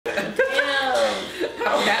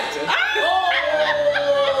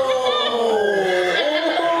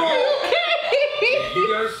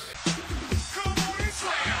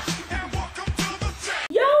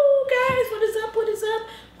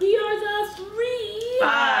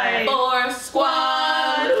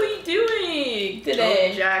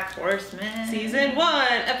Horseman. Season 1,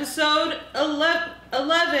 episode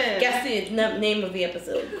 11. Guess the name of the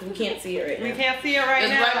episode. We can't see it right now. We can't see it right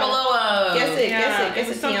now. It's right below us. Guess it. Guess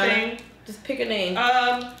it, something. Tiana. Just pick a name.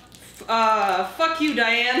 Fuck you,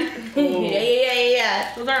 Diane.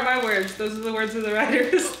 Yeah. Those aren't my words. Those are the words of the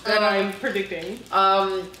writers that I'm predicting.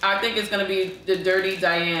 I think it's gonna be the Dirty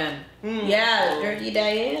Diane. Yeah, Dirty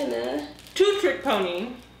Diana. Two Trick Pony.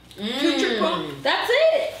 Two-trick pony. That's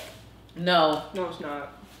it. No. No, it's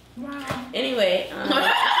not. Wow. Anyway, I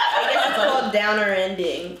guess it's called Downer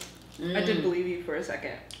Ending. I did believe you for a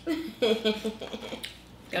second.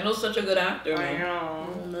 Gano's such a good actor, I man. know.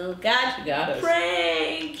 Oh no, God, She got us.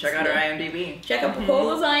 Prank. Check out her IMDb. Check out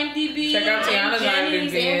Bukola's IMDb. Check out Tiana's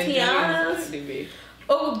Jenny's IMDb. and Tiana's. IMDb.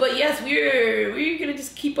 Oh, but yes, we're gonna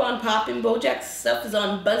just keep on popping. Bojack's stuff is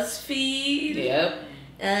on BuzzFeed. Yep.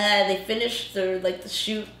 They finished the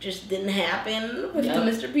shoot just didn't happen with the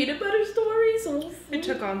Mr. Peanut Butter story, so It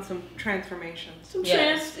took on some transformations.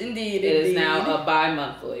 Indeed. It is now a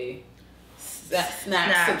bi-monthly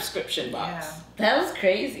snack subscription box. Yeah. That was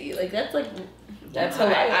crazy. That's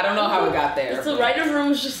hilarious. I don't know how it got there. The writer's room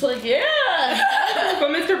was just like, yeah.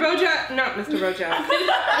 But Mr. Bojack, not Mr. Bojack.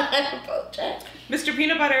 Bojack. Mr.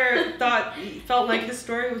 Peanut Butter felt like his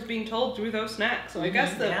story was being told through those snacks. So I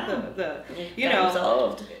guess the you know,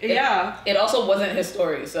 resolved. Yeah. It also wasn't his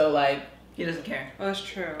story, so He doesn't care. Oh, that's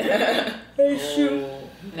true. That's true.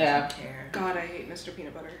 Yeah. God, I hate Mr.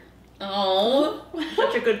 Peanut Butter. Oh,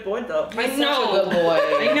 Such a good boy, though. I such know. a good boy.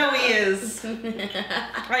 I know he is.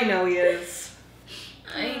 I know he is.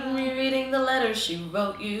 I'm rereading the letter she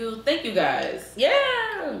wrote you. Thank you guys.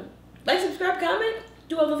 Yeah. Like, subscribe, comment,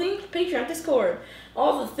 do all the things. Patreon, Discord,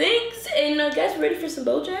 all the things. And guys, ready for some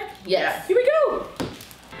Bojack? Yes. Here we go.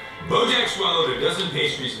 Bojack swallowed a dozen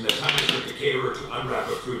pastries in the time it took the caterer to unwrap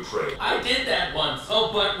a food tray. I did that once.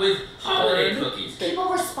 Oh, but with holiday cookies. People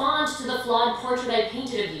respond to the flawed portrait I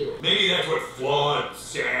painted of you. Maybe that's what flawed,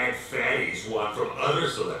 sad fatties want from other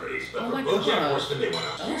celebrities, but for Bojack Horseman, they want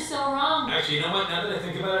to. You're so wrong. Actually, you know what? Now that I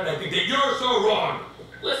think about it, I think that you're so wrong.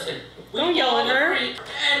 Listen, we Don't yell at her. agree,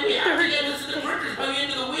 and we have to get this to the printers by the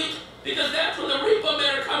end of the week, because that's when the repo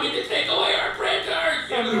men are coming to take away our printers.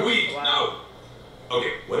 The end of the week. No.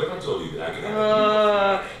 Okay, what if I told you that I could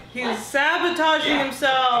have He's sabotaging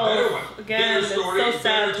himself. Again, it's so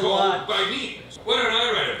sad to watch. By me. Why don't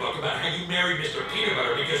I write a book about how you married Mr. Peanut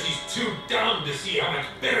Butter because he's too dumb to see how much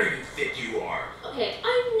better you think you are? Okay,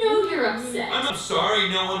 I know you're upset. I'm sorry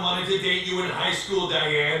no one wanted to date you in high school,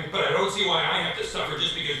 Diane, but I don't see why I have to suffer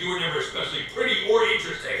just because you were never especially pretty or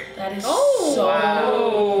interesting. That is You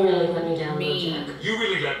really let me down, mean. Bojack. You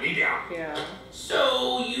really let me down. Yeah.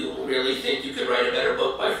 So, you really think you could write a better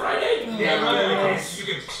book by Friday? Yeah, right. You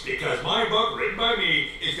can, because my book, written by me,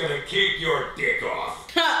 is gonna kick your dick off.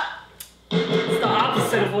 It's the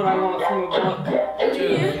opposite of what I want from a book.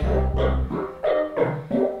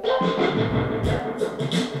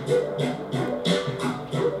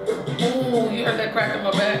 Ooh, you heard that crack in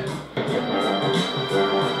my back?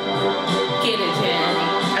 Get it, Jen.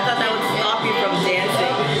 I thought that would stop you from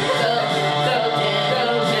dancing.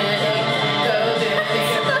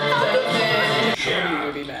 Yeah.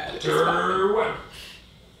 You'll be mad. Turn one.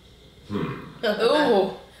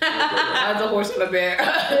 Ooh. That's a horse and a bear.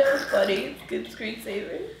 That's funny. Good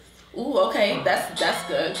screensaver. Ooh, okay. That's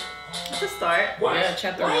good. That's a start. What? Yeah,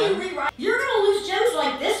 chapter Why are you 1. rewriting? You're gonna lose gems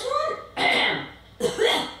like this one?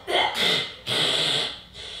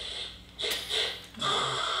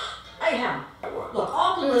 I am. Look,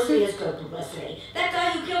 all publicity is good publicity. That guy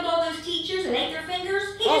who killed all those teachers and ate their fingers,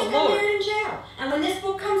 he just got married in jail. And when this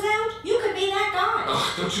book comes out, you could be that guy.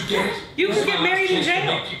 Ugh, don't you get it? You This can is get my married in chance to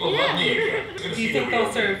jail. make people love me again. Do you think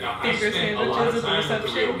they'll serve finger sandwiches at the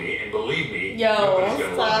reception? Me, and believe me, Yo, nobody's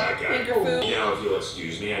gonna love stop that guy. finger food. Now, if you'll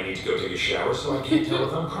excuse me, I need to go take a shower so I can't tell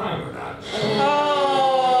if I'm crying or not.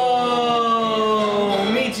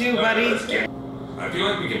 Oh, me too, buddy. I feel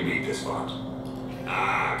like we can beat this font.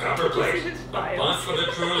 Ah, copper plate. A font for the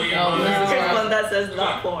truly Oh, no. There's one that says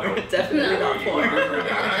not porn. Definitely not porn.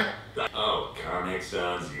 Oh, Comic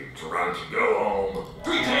Sans, you drunk. Go home.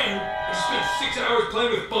 310. I spent 6 hours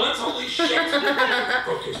playing with buns. Holy shit.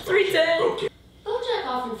 Focus. 310. Focus. Bojack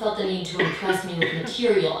often felt the need to impress me with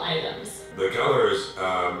material items. The colors,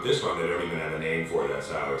 this one they don't even have a name for. That's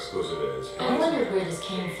how exclusive it is. I wondered where this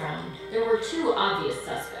came from. There were 2 obvious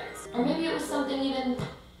suspects. Or maybe it was something even...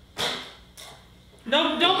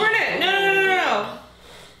 No, don't burn it. No.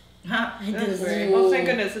 Huh? Oh, thank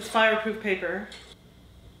goodness, it's fireproof paper.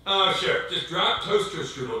 Oh, sure. Just drop toaster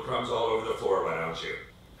strudel crumbs all over the floor, why don't you?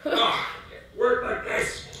 Oh, work like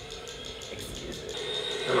this.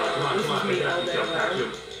 Come on. This is me all day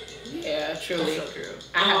long. Yeah, truly. So true.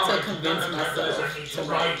 I have to convince myself to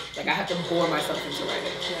write. Like, I have to bore myself into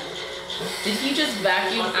writing. Did he just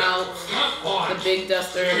vacuum out the big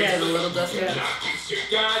duster into the little duster?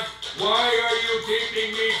 Dad, why are you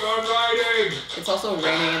keeping me from writing? It's also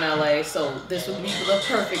raining in LA, so this would be the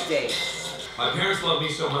perfect day. My parents love me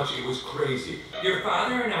so much it was crazy. Your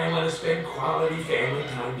father and I want to spend quality family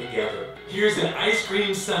time together. Here's an ice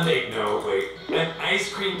cream sundae. No, wait. An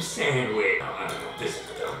ice cream sandwich. No, I don't know. This is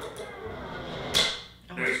dumb.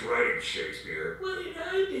 Nice writing, Shakespeare. What did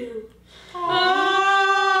I do? Oh!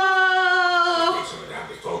 Need some of that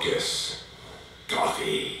to focus.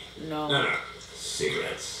 Coffee. No. No.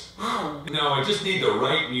 Cigarettes. Oh. No, I just need the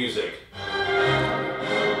right music.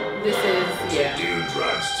 This is, yeah. Do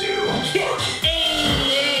drugs too.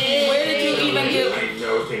 Where did you even get? I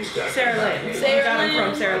know things got Sarah Lynn. You got them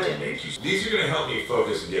from Sarah Lynn. These are gonna help me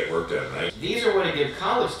focus and get work done, right? These are what I give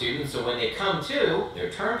college students, so when they come to,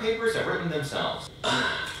 their term papers have written themselves.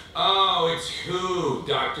 Oh, it's Who,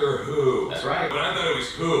 Doctor Who. That's right. But I thought it was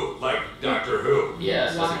Who, like Doctor Who.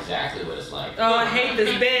 Yes, that's exactly what it's like. Oh, I hate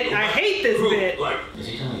this bit. I hate this bit. Like, Is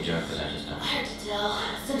he telling a joke that I just don't? Hard to tell.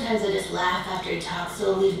 Sometimes I just laugh after he talks,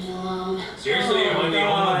 so leave me alone. seriously, am I the only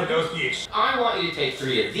one that knows the I want you to take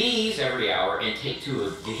 3 of these every hour and take 2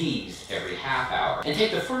 of these every half hour. And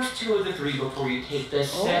take the first 2 of the 3 before you take the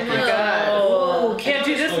second. Oh my God. Oh, can't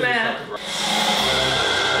do this math.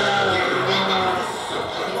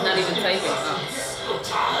 He's not even typing. Oh.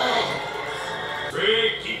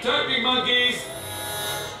 Rick, keep typing, monkeys.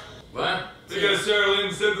 What? Because Sarah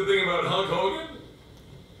Lynn said the thing about Hulk Hogan?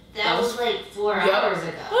 That was like 4 Yup. hours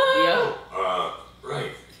ago. Yep.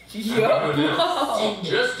 Right. Yup.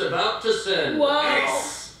 Just about to send. Wow.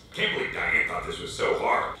 Nice. Can't believe Diane thought this was so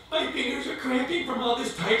hard. My fingers are cramping from all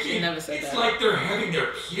this typing. She never said it's that. like they're having their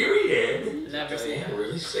period. Never seen Diane it.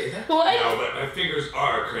 really say that? What? No, but my fingers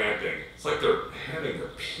are cramping. It's like they're having their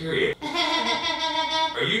period.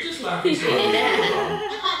 Are you just laughing so hard?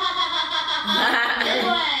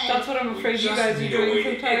 That's what I'm afraid you guys are doing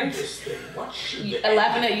sometimes. What should the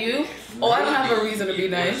Laughing at you? Oh, I don't have a reason to be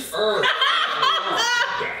nice. Earth.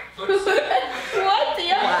 What?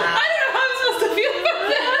 Yeah. I don't know how I'm supposed to feel about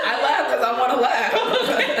that. I laugh because I want to laugh. I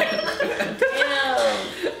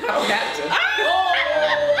don't have to.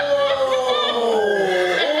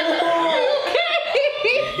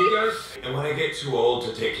 You guys, and when I get too old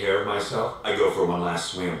to take care of myself, I go for one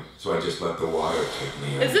last swim. So I just let the water take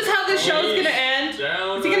me in. Is this how this show's gonna end? Is he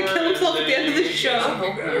gonna kill himself at the end of this show?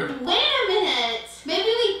 Better. Wait a minute. Maybe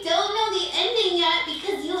we don't know the ending yet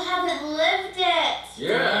because you haven't lived it.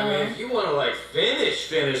 Yeah, I mean, if you want to like finish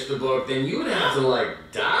the book, then you would have to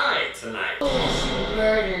like die tonight.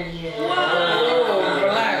 Murder you. Oh,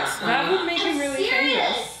 relax. That would make him really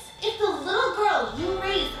serious. famous. If the little girl you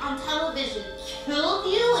raised on television killed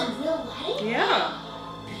you in real life, Yeah,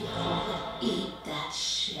 people would eat that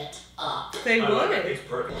shit up. they I love it. would. It's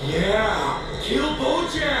perfect. Yeah! Kill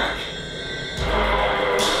Bojack! Oh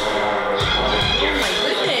my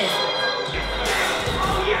goodness.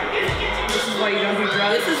 This is why you don't do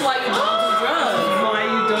drugs. This is why you don't do drugs. Why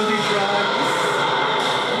you don't do drugs.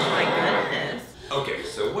 Oh my goodness. Okay,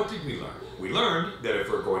 so what did we learn? We learned that if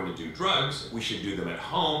we're going to do drugs, we should do them at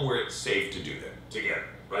home where it's safe to do them. Together.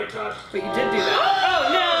 Right, Todd? But you did do that.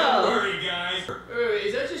 Oh Don't no! worry, guys.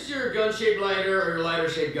 Is that just your gun-shaped lighter or your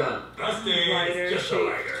lighter-shaped gun? Busted. Lighter Just a shaped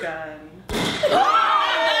lighter. gun.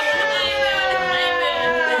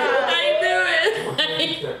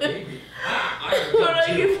 That baby.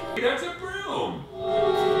 That's a broom.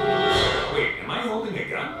 Wait, am I holding a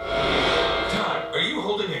gun? Todd, are you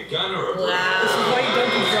holding a gun or a broom? This is why you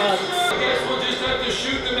don't do drugs. I guess we'll just have to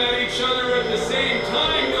shoot them at each other at the same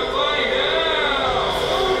time to find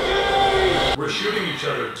out. Okay. We're shooting each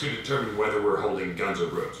other to determine whether we're holding guns or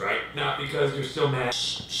brooms, right? Not because you're still mad.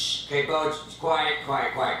 Okay, Boj, quiet.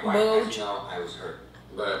 Boj. As you know, I was hurt.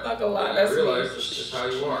 But Not gonna lie, I that's realize me. that's just how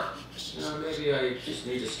you are. You know, maybe I just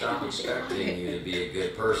need to stop expecting you to be a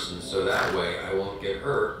good person so that way I won't get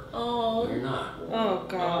hurt Oh. when you're not. Oh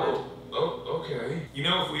god. Oh, okay. You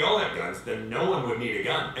know, if we all had guns, then no one would need a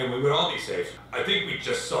gun, and we would all be safe. I think we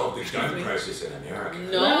just solved the gun crisis in America.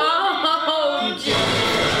 No.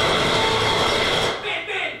 Bang,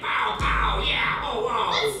 bang, pow, pow, yeah, oh,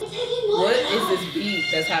 wow. What is this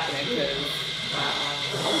beat that's happening?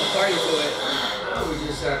 Cause I'm a party to it. Now we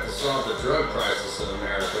just have to solve the drug crisis in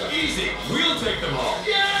America. Easy, we'll take them all.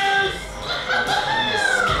 Yes!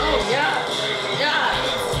 Oh yeah. Yeah. Oh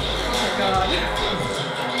my god.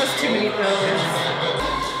 That's too many pills.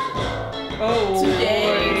 Oh. 2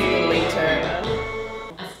 days boy. later.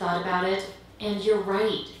 I've thought about it, and you're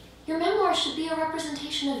right. Your memoir should be a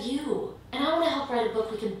representation of you. And I want to help write a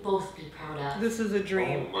book we can both be proud of. This is a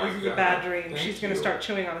dream. Oh my This is a God. bad dream. Thank She's gonna you. start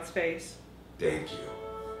chewing on his face. Thank you.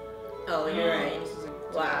 Oh, you're right. This is a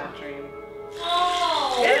Wow. bad dream.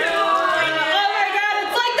 Oh! Oh my God!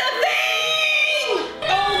 It's like the thing!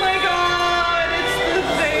 Oh my God! It's the Oh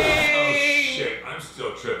thing! shit, I'm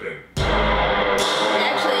still tripping.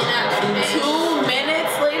 Actually, not 2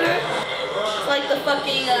 minutes later. It's like the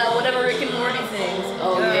fucking whatever Rick and Morty things.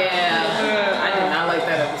 Oh yeah. I did not like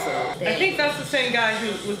that episode. I think that's the same guy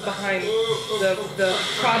who was behind the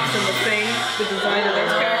props and the thing, the design of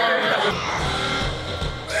those characters.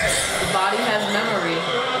 The body has memory.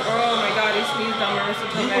 Oh my God, he sneezed on Marissa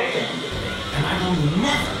Tomei. And I will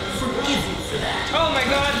never forgive you for that. Oh my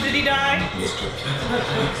God, did he die? Mr.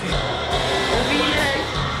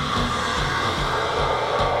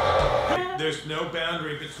 There's no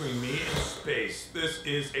boundary between me and space. This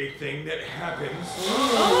is a thing that happens.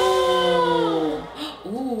 Oh.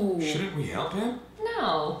 Ooh. Shouldn't we help him?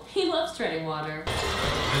 No, he loves treading water.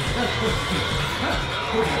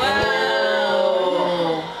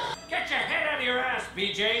 Whoa. Get your head out of your ass,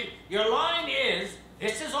 BJ. Your line is,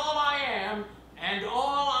 this is all I am and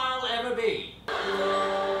all I'll ever be.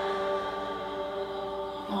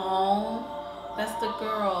 Oh, that's the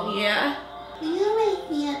girl. Yeah. Will you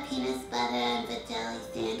make me a peanut butter and jelly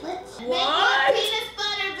sandwich? What? Make me a peanut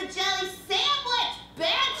butter and jelly sandwich,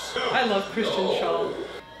 bitch! I love Christian Shaw.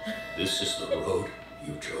 This is the road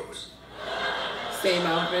you chose. Same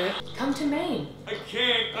outfit. Come to Maine. I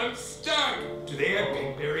can't. I'm stuck. Do they have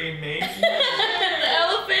pinkberry in Maine? The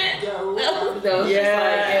elephant. That was just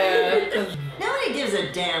like, yeah. Nobody gives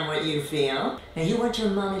a damn what you feel. Now you want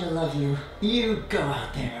your mommy to love you. You go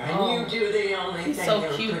out there and you do the only He's thing so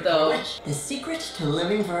you're cute, good though. for. The secret to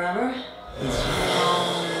living forever is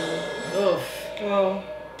Oof. Oh.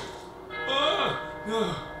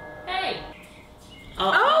 Hey,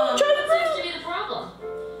 Oh, try what seems to be the problem?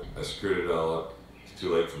 I screwed it all up. It's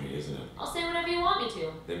too late for me, isn't it? I'll say whatever you want me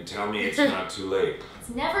to. Then tell me it's not too late. It's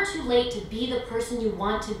never too late to be the person you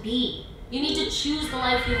want to be. You need to choose the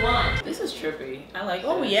life you want. This is trippy. I like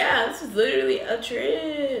Oh this. yeah, this is literally a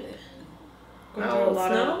trip. Going through a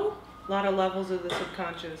lot of levels of the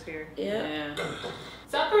subconscious here. Yeah.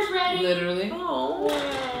 Supper's ready. Literally. Oh.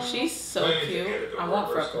 She's so cute. I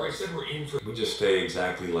want freckles. We just stay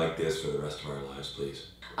exactly like this for the rest of our lives, please.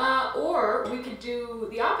 Or we could do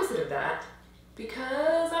the opposite of that.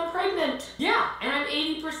 Because I'm pregnant. Yeah, and I'm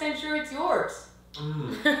 80% sure it's yours.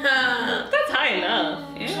 That's high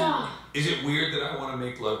enough. Yeah. Is it weird that I want to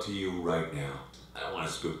make love to you right now? I don't want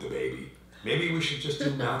to spook the baby. Maybe we should just do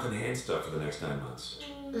mouth and hand stuff for the next 9 months.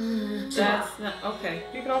 That's not okay.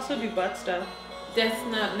 You can also do butt stuff. That's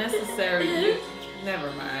not necessary.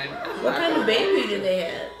 Never mind. What kind of baby do they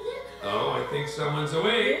have? Oh, I think someone's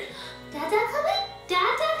awake. Dada coming?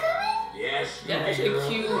 Dada coming? Yes. That's a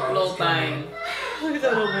cute little thing. Look at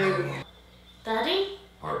that little baby. Daddy,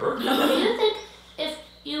 Harper? do you think if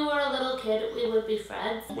you were a little kid, we would be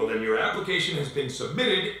friends? Well, then your application has been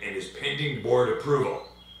submitted and is pending board approval.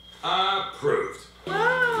 Approved.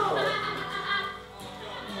 Wow.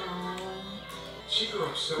 She grew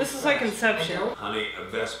up so This is like Inception. Honey, a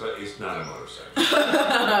Vespa is not a motorcycle.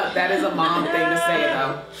 That is a mom thing to say,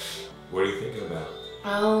 though. What are you thinking about?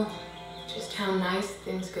 Oh, just how nice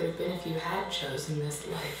things could have been if you had chosen this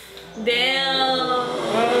life. Damn.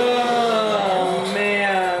 Oh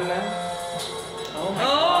man. Oh my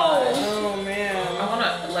god. Oh man. I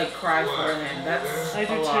wanna like cry for him. That's I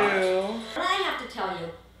do a lot. too. But I have to tell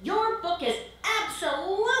you, your book is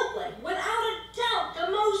absolutely, without a doubt,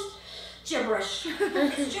 the most gibberish.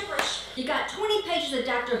 It's gibberish. You got 20 pages of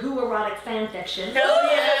Doctor Who erotic fan fiction. Hell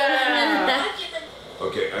yeah.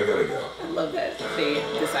 Okay, I gotta go. I love that they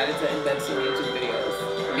decided to invent some YouTube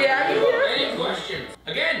videos. Yeah. Any questions?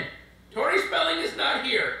 Again, Tori Spelling is not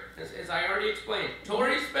here, as I already explained.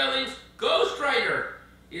 Tori Spelling's ghostwriter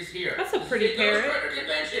is here. That's a pretty parrot. Ghostwriter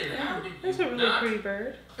convention. How did That's you a really not? pretty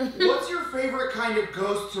bird. What's your favorite kind of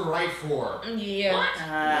ghost to write for? Yeah.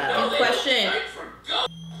 No, Good they question. don't write for ghosts.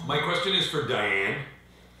 My question is for Diane.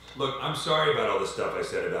 Look, I'm sorry about all the stuff I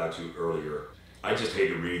said about you earlier. I just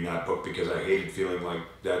hated reading that book because I hated feeling like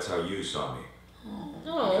that's how you saw me.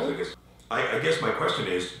 Oh. I guess my question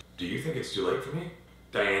is, do you think it's too late for me?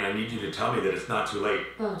 Diane, I need you to tell me that it's not too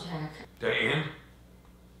late. Bojack. Diane?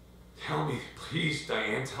 Tell me, please,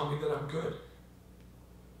 Diane, tell me that I'm good.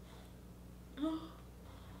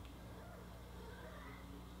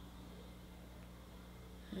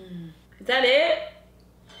 Is that it?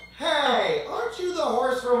 Hey, aren't you the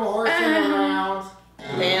horse from Horseman around?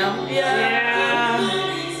 Damn. Yeah.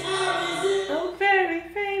 A very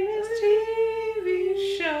famous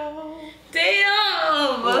TV show.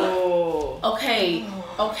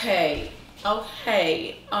 Okay.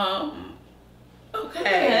 Okay.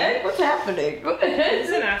 What's happening?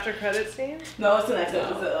 It's an after credit scene? No, it's the next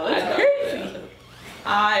episode. It's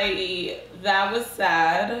crazy. That was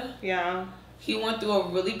sad. Yeah. He went through a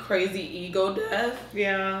really crazy ego death.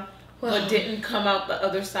 Yeah. But didn't come out the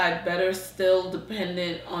other side better, still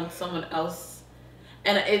dependent on someone else.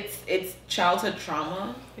 And it's childhood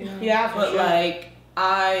trauma. Yeah, but like,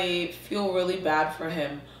 I feel really bad for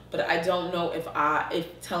him. But I don't know if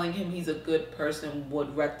telling him he's a good person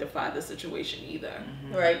would rectify the situation either.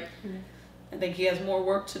 Right. I think he has more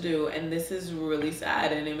work to do, and this is really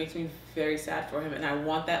sad, and it makes me very sad for him. And I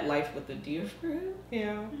want that life with the deer for him.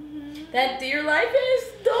 Yeah. That deer life and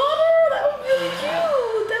his daughter. That was really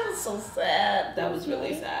cute. That was so sad. That was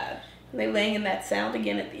really sad. And they laying in that sound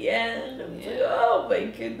again at the end. I was like, oh my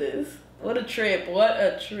goodness. What a trip. What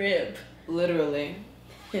a trip. Literally.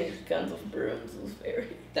 Guns with brooms was very...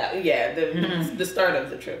 The start of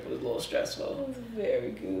the trip was a little stressful. It was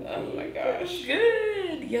very good. Oh my gosh.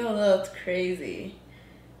 Good. Yo, that's crazy.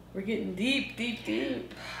 We're getting deep.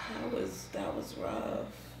 That was rough.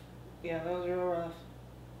 Yeah, that was real rough.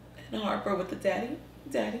 And Harper with the daddy.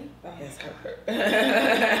 Oh. Yes, Harper.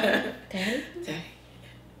 Daddy?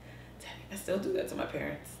 I still do that to my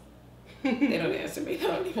parents. They don't answer me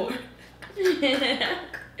now anymore.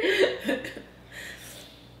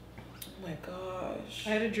 Oh my gosh.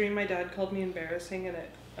 I had a dream my dad called me embarrassing and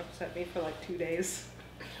it upset me for like 2 days.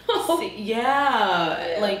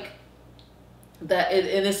 Like that it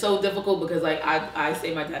is so difficult because like I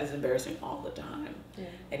say my dad is embarrassing all the time. Yeah.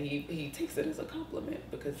 And he takes it as a compliment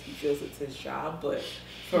because he feels it's his job, but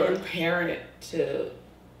for a parent to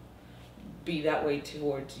be that way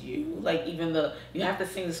towards you, like even you have to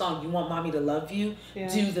sing the song, you want mommy to love you,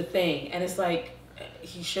 do the thing, and it's like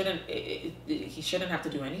he shouldn't have to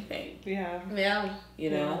do anything.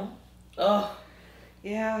 You know. Oh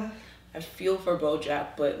I feel for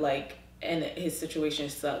Bojack, but like, and his situation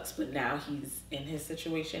sucks, but now he's in his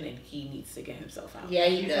situation and he needs to get himself out. Yeah,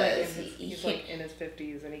 he does. He's like in his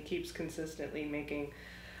 50s and he keeps consistently making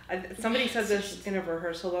somebody said this in a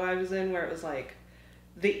rehearsal that I was in where it was like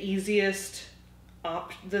the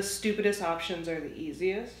stupidest options are the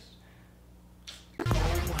easiest.